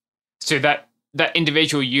time. So that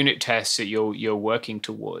individual unit test that you're working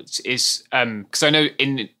towards is, because I know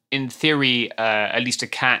in theory, at least a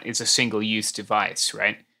CAT is a single-use device,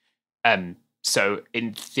 right? So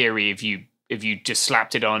in theory, if you just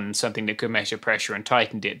slapped it on something that could measure pressure and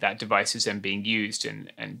tightened it, that device is then being used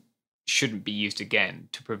and shouldn't be used again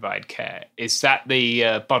to provide care. Is that the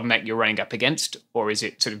bottleneck you're running up against, or is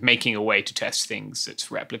it sort of making a way to test things that's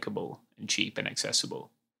replicable and cheap and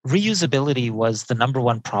accessible? Reusability was the number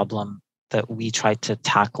one problem that we tried to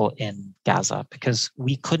tackle in Gaza, because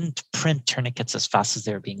we couldn't print tourniquets as fast as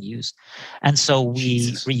they were being used. And so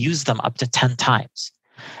we reused them up to 10 times.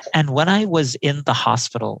 And when I was in the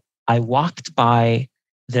hospital, I walked by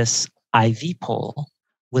this IV pole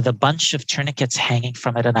with a bunch of tourniquets hanging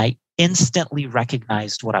from it, and I instantly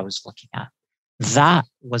recognized what I was looking at. That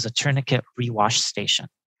was a tourniquet rewash station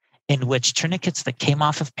in which tourniquets that came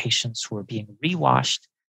off of patients were being rewashed,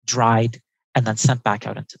 dried, and then sent back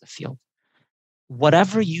out into the field.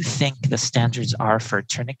 Whatever you think the standards are for a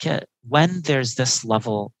tourniquet, when there's this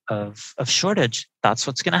level of shortage, that's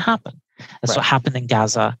what's going to happen. That's what happened in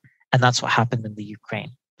Gaza, and that's what happened in the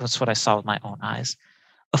Ukraine. That's what I saw with my own eyes.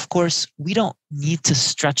 Of course, we don't need to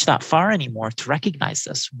stretch that far anymore to recognize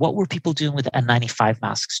this. What were people doing with N95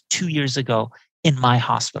 masks 2 years ago in my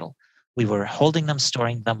hospital? We were holding them,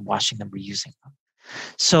 storing them, washing them, reusing them.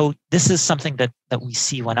 So this is something that we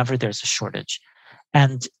see whenever there's a shortage.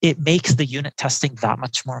 And it makes the unit testing that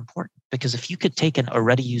much more important, because if you could take an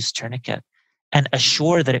already used tourniquet and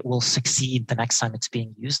assure that it will succeed the next time it's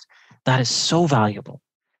being used, that is so valuable.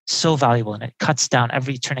 So valuable, and it cuts down.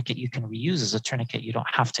 Every tourniquet you can reuse is a tourniquet you don't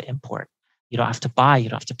have to import. You don't have to buy, you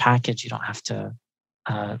don't have to package, you don't have to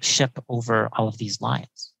ship over all of these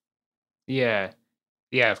lines. Yeah,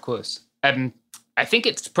 of course. I think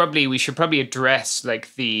we should probably address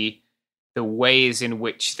like the ways in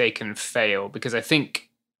which they can fail, because I think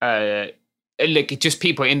just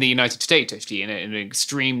people in the United States, actually, in an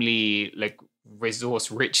extremely like resource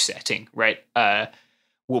rich setting, right?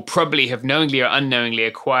 Will probably have knowingly or unknowingly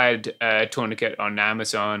acquired a tourniquet on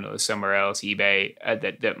Amazon or somewhere else, eBay,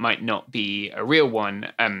 that might not be a real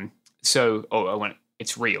one.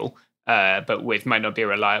 It's real, but it might not be a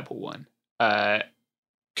reliable one.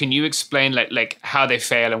 Can you explain like how they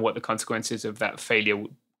fail and what the consequences of that failure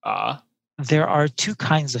are? There are two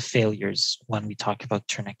kinds of failures when we talk about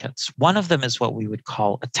tourniquets. One of them is what we would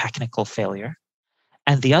call a technical failure,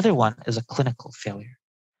 and the other one is a clinical failure.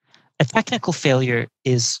 A technical failure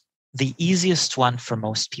is the easiest one for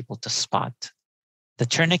most people to spot. The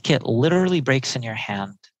tourniquet literally breaks in your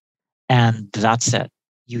hand, and that's it.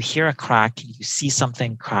 You hear a crack, you see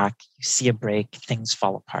something crack, you see a break, things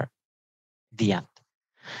fall apart. The end.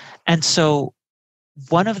 And so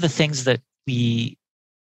one of the things that we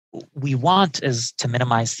want is to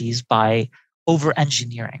minimize these by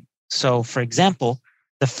over-engineering. So for example,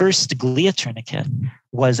 the first Glia tourniquet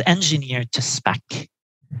was engineered to spec.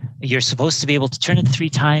 You're supposed to be able to turn it 3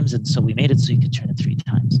 times, and so we made it so you could turn it 3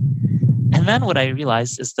 times. And then what I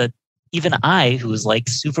realized is that even I, who was like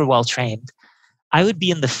super well trained, I would be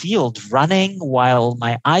in the field running while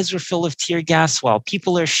my eyes were full of tear gas, while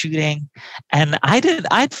people are shooting, and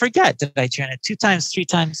I'd forget, did I turn it 2 times, 3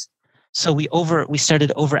 times? So we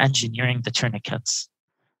started over-engineering the tourniquets.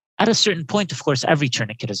 At a certain point, of course, every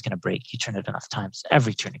tourniquet is going to break. You turn it enough times,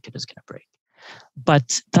 every tourniquet is going to break.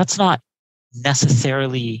 But that's not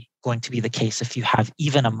necessarily going to be the case if you have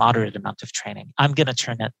even a moderate amount of training. I'm going to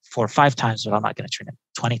turn it 4 or 5 times, but I'm not going to turn it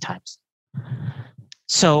 20 times.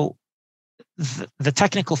 So the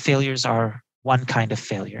technical failures are one kind of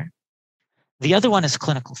failure. The other one is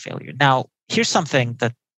clinical failure. Now, here's something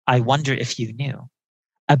that I wonder if you knew.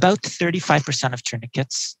 About 35% of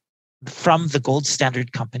tourniquets from the gold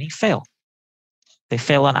standard company fail. They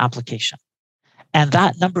fail on application. And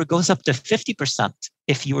that number goes up to 50%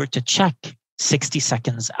 if you were to check 60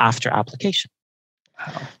 seconds after application.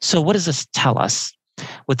 Wow. So what does this tell us?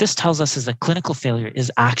 What this tells us is that clinical failure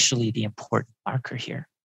is actually the important marker here.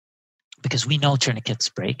 Because we know tourniquets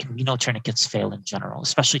break, and we know tourniquets fail in general,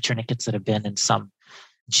 especially tourniquets that have been in some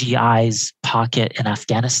GI's pocket in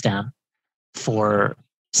Afghanistan for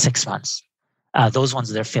 6 months. Those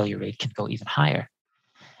ones, their failure rate can go even higher.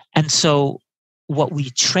 And so what we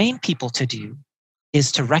train people to do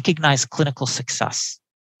is to recognize clinical success.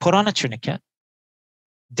 Put on a tourniquet.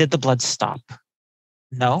 Did the blood stop?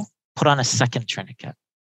 No. Put on a second tourniquet.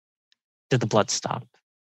 Did the blood stop?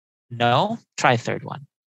 No. Try a third one,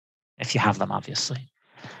 if you have them, obviously.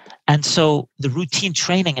 And so the routine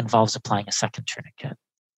training involves applying a second tourniquet.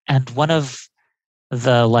 And one of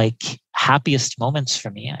the happiest moments for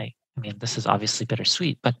me, I mean, this is obviously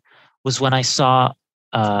bittersweet, but was when I saw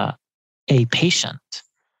a patient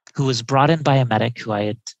who was brought in by a medic who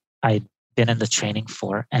I'd been in the training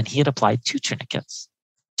for, and he had applied 2 tourniquets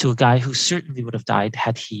to a guy who certainly would have died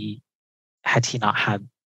had he not had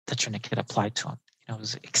the tourniquet applied to him. It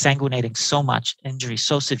was exsanguinating so much, injury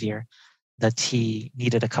so severe, that he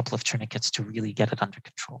needed a couple of tourniquets to really get it under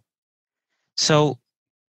control. So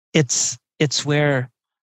it's where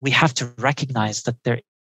we have to recognize that there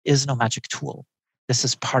is no magic tool. This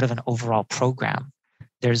is part of an overall program.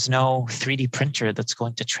 There's no 3D printer that's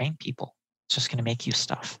going to train people. It's just going to make you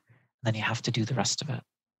stuff. And then you have to do the rest of it.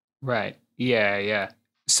 Right. Yeah.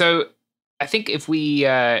 So I think if we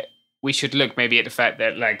should look maybe at the fact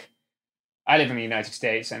that, I live in the United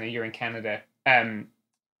States and you're in Canada. I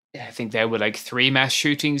think there were 3 mass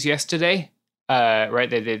shootings yesterday. Right.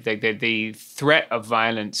 The threat of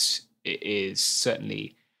violence is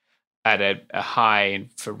certainly at a high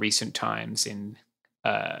for recent times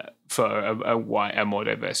for a more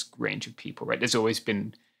diverse range of people. Right. There's always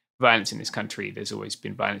been violence in this country. There's always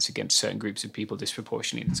been violence against certain groups of people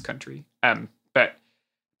disproportionately in this country. But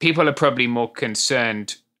people are probably more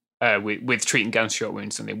concerned with treating gunshot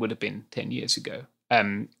wounds than they would have been 10 years ago.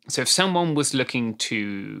 So if someone was looking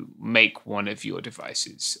to make one of your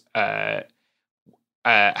devices, how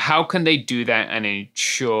can they do that and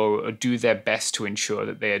ensure, or do their best to ensure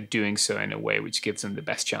that they are doing so in a way which gives them the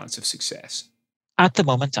best chance of success? At the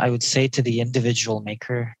moment, I would say to the individual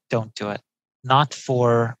maker, don't do it. Not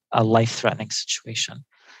for a life-threatening situation.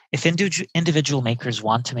 If individual makers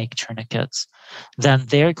want to make tourniquets, then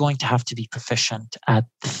they're going to have to be proficient at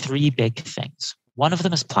 3 big things. One of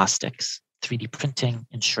them is plastics, 3D printing,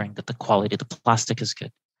 ensuring that the quality of the plastic is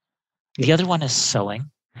good. The other one is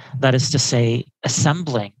sewing, that is to say,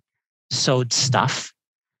 assembling sewed stuff.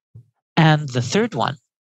 And the third one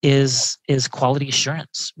is quality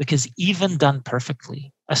assurance, because even done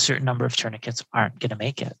perfectly, a certain number of tourniquets aren't going to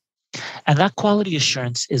make it. And that quality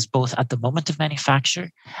assurance is both at the moment of manufacture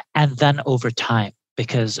and then over time,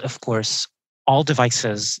 because of course, all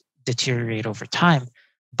devices deteriorate over time,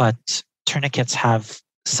 but tourniquets have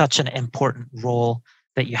such an important role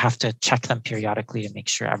that you have to check them periodically and make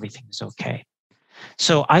sure everything is okay.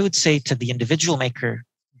 So I would say to the individual maker,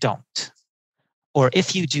 don't. Or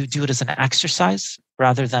if you do it as an exercise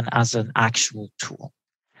rather than as an actual tool.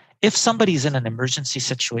 If somebody's in an emergency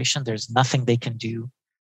situation, there's nothing they can do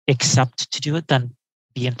except to do it, then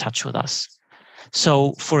be in touch with us.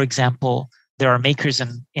 So, for example, there are makers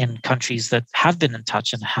in countries that have been in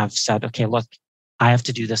touch and have said, okay, look, I have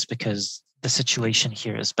to do this because the situation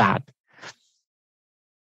here is bad.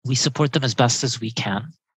 We support them as best as we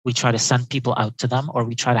can. We try to send people out to them, or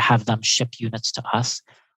we try to have them ship units to us.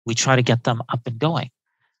 We try to get them up and going.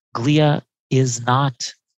 Glia is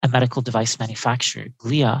not a medical device manufacturer.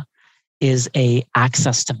 Glia is a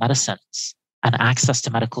access to medicines, an access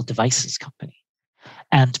to medical devices company.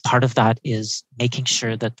 And part of that is making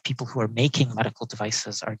sure that people who are making medical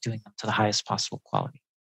devices are doing them to the highest possible quality.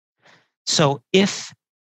 So if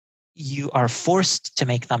you are forced to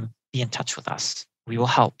make them, be in touch with us. We will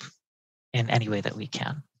help in any way that we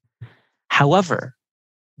can. However,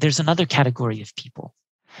 there's another category of people,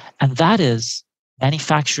 and that is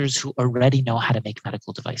manufacturers who already know how to make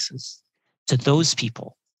medical devices. To those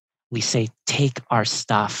people, we say, take our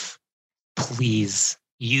stuff. Please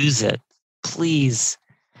use it. Please.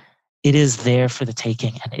 It is there for the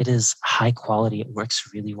taking, and it is high quality. It works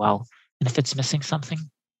really well. And if it's missing something,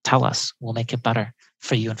 tell us. We'll make it better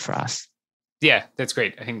for you and for us. Yeah, that's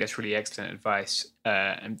great. I think that's really excellent advice.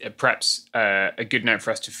 And perhaps a good note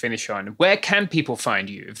for us to finish on. Where can people find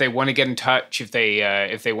you if they want to get in touch? If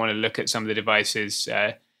they want to look at some of the devices,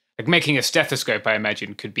 like making a stethoscope, I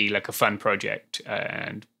imagine could be like a fun project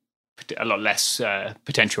and a lot less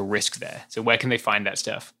potential risk there. So where can they find that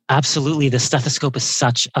stuff? Absolutely. The stethoscope is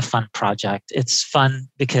such a fun project. It's fun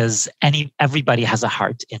because everybody has a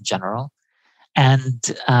heart in general. And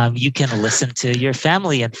you can listen to your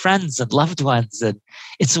family and friends and loved ones. And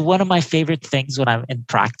it's one of my favorite things when I'm in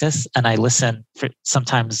practice and I listen.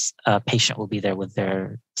 Sometimes a patient will be there with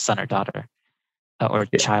their son or daughter or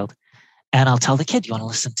child. And I'll tell the kid, you want to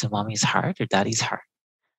listen to mommy's heart or daddy's heart?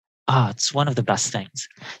 It's one of the best things.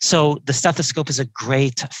 So the stethoscope is a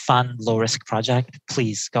great, fun, low-risk project.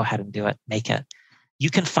 Please go ahead and do it. Make it. You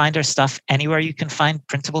can find our stuff anywhere you can find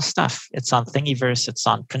printable stuff. It's on Thingiverse. It's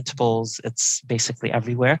on Printables. It's basically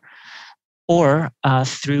everywhere. Or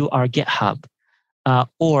through our GitHub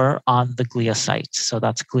or on the Glia site. So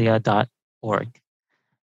that's glia.org.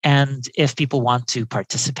 And if people want to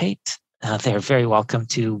participate, they're very welcome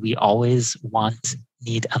to. We always want,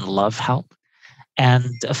 need, and love help.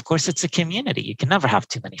 And of course, it's a community. You can never have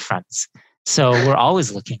too many friends. So we're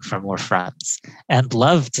always looking for more friends and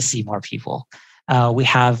love to see more people. We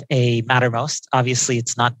have a Mattermost. Obviously,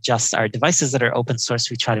 it's not just our devices that are open source.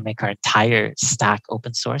 We try to make our entire stack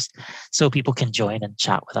open source so people can join and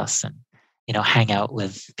chat with us and, hang out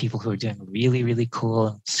with people who are doing really, really cool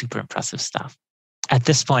and super impressive stuff. At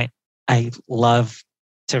this point, I love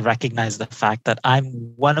to recognize the fact that I'm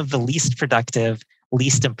one of the least productive,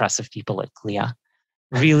 least impressive people at Glia.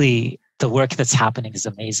 Really, the work that's happening is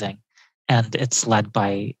amazing. And it's led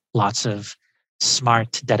by lots of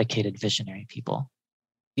smart, dedicated, visionary people.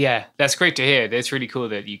 Yeah, that's great to hear. It's really cool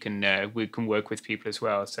that we can work with people as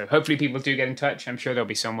well. So hopefully people do get in touch. I'm sure there'll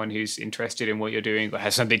be someone who's interested in what you're doing or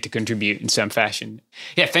has something to contribute in some fashion.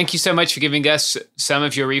 Yeah, thank you so much for giving us some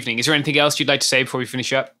of your evening. Is there anything else you'd like to say before we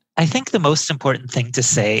finish up? I think the most important thing to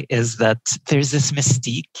say is that there's this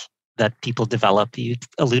mystique that people develop. You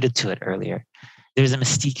alluded to it earlier. There's a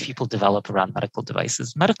mystique people develop around medical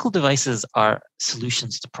devices. Medical devices are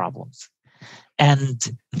solutions to problems. And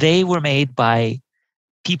they were made by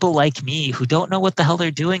people like me who don't know what the hell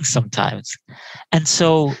they're doing sometimes. And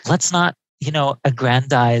so let's not,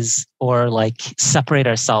 aggrandize or separate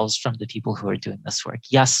ourselves from the people who are doing this work.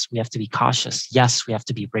 Yes, we have to be cautious. Yes, we have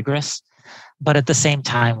to be rigorous. But at the same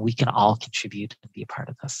time, we can all contribute and be a part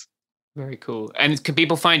of this. Very cool. And can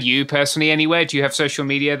people find you personally anywhere? Do you have social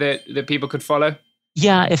media that people could follow?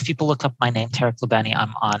 Yeah, if people look up my name, Tarek Loubani,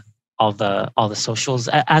 I'm on all the socials,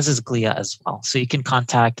 as is Glia as well. So you can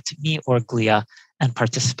contact me or Glia and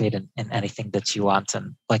participate in anything that you want.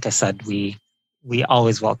 And like I said, we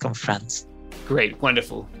always welcome friends. Great.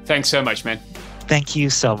 Wonderful. Thanks so much, man. Thank you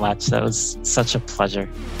so much. That was such a pleasure.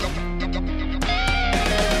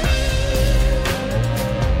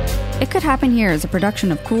 It Could Happen Here is a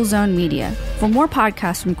production of Cool Zone Media. For more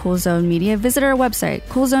podcasts from Cool Zone Media, visit our website,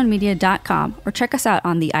 coolzonemedia.com, or check us out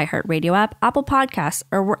on the iHeartRadio app, Apple Podcasts,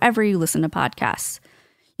 or wherever you listen to podcasts.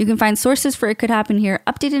 You can find sources for It Could Happen Here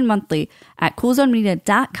updated monthly at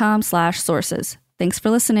coolzonemedia.com/sources. Thanks for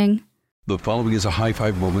listening. The following is a high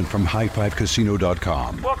five moment from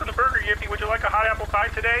highfivecasino.com. Welcome to Burger Yippee. Would you like a hot apple pie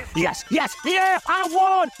today? Yes, yeah, I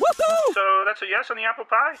won! Woohoo! So that's a yes on the apple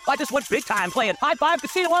pie? I just went big time playing High Five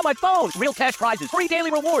Casino on my phone. Real cash prizes, free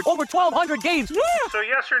daily rewards, over 1,200 games. Yeah! So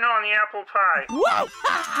yes or no on the apple pie? Whoa!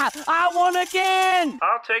 I won again!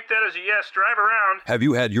 I'll take that as a yes. Drive around. Have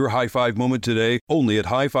you had your high five moment today? Only at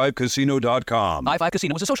highfivecasino.com. High Five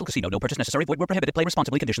Casino is a social casino. No purchase necessary. Void where prohibited. Play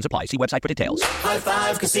responsibly. Conditions apply. See website for details. High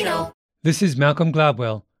Five Casino. This is Malcolm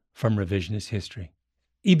Gladwell from Revisionist History.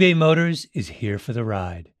 eBay Motors is here for the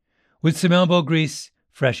ride. With some elbow grease,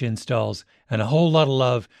 fresh installs, and a whole lot of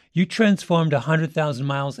love, you transformed 100,000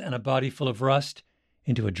 miles and a body full of rust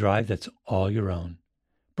into a drive that's all your own.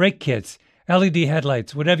 Brake kits, LED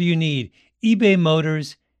headlights, whatever you need, eBay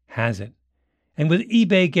Motors has it. And with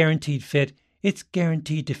eBay Guaranteed Fit, it's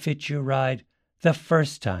guaranteed to fit your ride the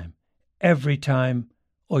first time, every time,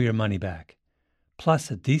 or your money back.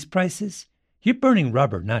 Plus, at these prices, you're burning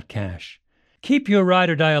rubber, not cash. Keep your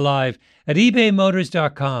ride or die alive at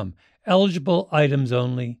ebaymotors.com. Eligible items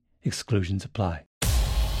only. Exclusions apply.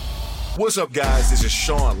 What's up, guys? This is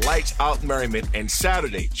Sean Lights Out Merriman, and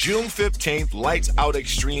Saturday, June 15th, Lights Out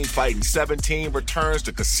Extreme Fighting 17 returns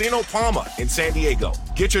to Casino Palma in San Diego.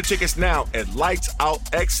 Get your tickets now at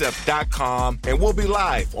lightsoutxf.com, and we'll be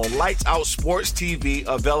live on Lights Out Sports TV,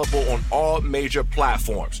 available on all major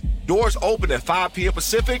platforms. Doors open at 5 p.m.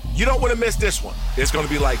 Pacific. You don't want to miss this one. It's going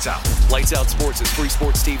to be lights out. Lights Out Sports is free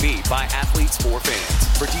sports TV by athletes for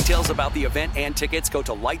fans. For details about the event and tickets, go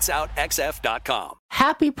to lightsoutxf.com.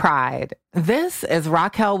 Happy Pride. This is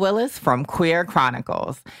Raquel Willis from Queer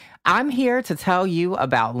Chronicles. I'm here to tell you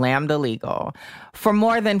about Lambda Legal. For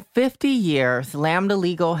more than 50 years, Lambda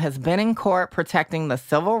Legal has been in court protecting the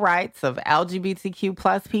civil rights of LGBTQ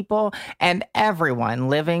plus people and everyone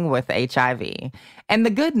living with HIV. And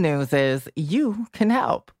the good news is you can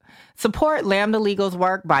help. Support Lambda Legal's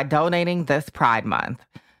work by donating this Pride Month.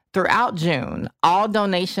 Throughout June, all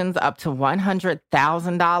donations up to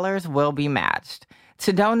 $100,000 will be matched.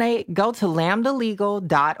 To donate, go to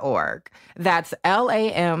lambdalegal.org. That's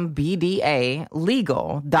LAMBDA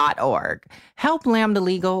legal.org. Help Lambda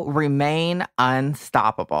Legal remain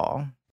unstoppable.